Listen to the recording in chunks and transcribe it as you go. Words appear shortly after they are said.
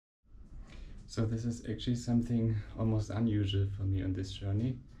So this is actually something almost unusual for me on this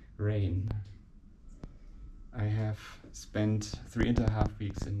journey. Rain. I have spent 3.5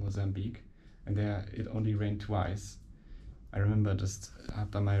 weeks in Mozambique, and there it only rained twice. I remember just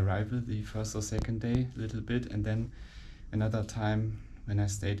after my arrival, the first or second day, a little bit, and then another time when I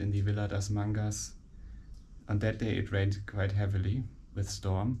stayed in the Villa das Mangas. On that day it rained quite heavily with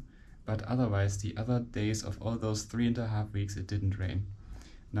storm, but otherwise the other days of all those 3.5 weeks it didn't rain.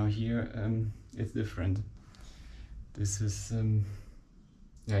 Now here it's different. This is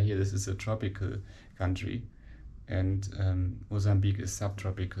this is a tropical country, and Mozambique is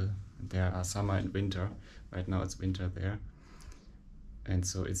subtropical. There are summer and winter. Right now it's winter there, and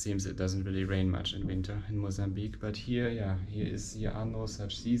so it seems it doesn't really rain much in winter in Mozambique. But here are no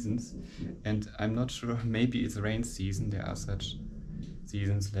such seasons, and I'm not sure. Maybe it's rain season. There are such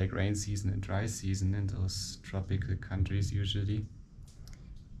seasons like rain season and dry season in those tropical countries usually.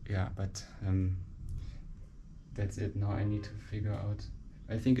 Yeah, but that's it. Now I need to figure out.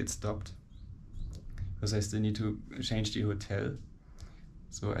 I think it stopped because I still need to change the hotel.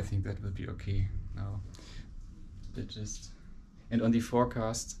 So I think that will be okay now. And on the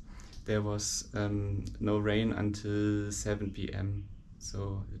forecast there was no rain until 7 p.m.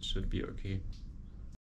 So it should be okay.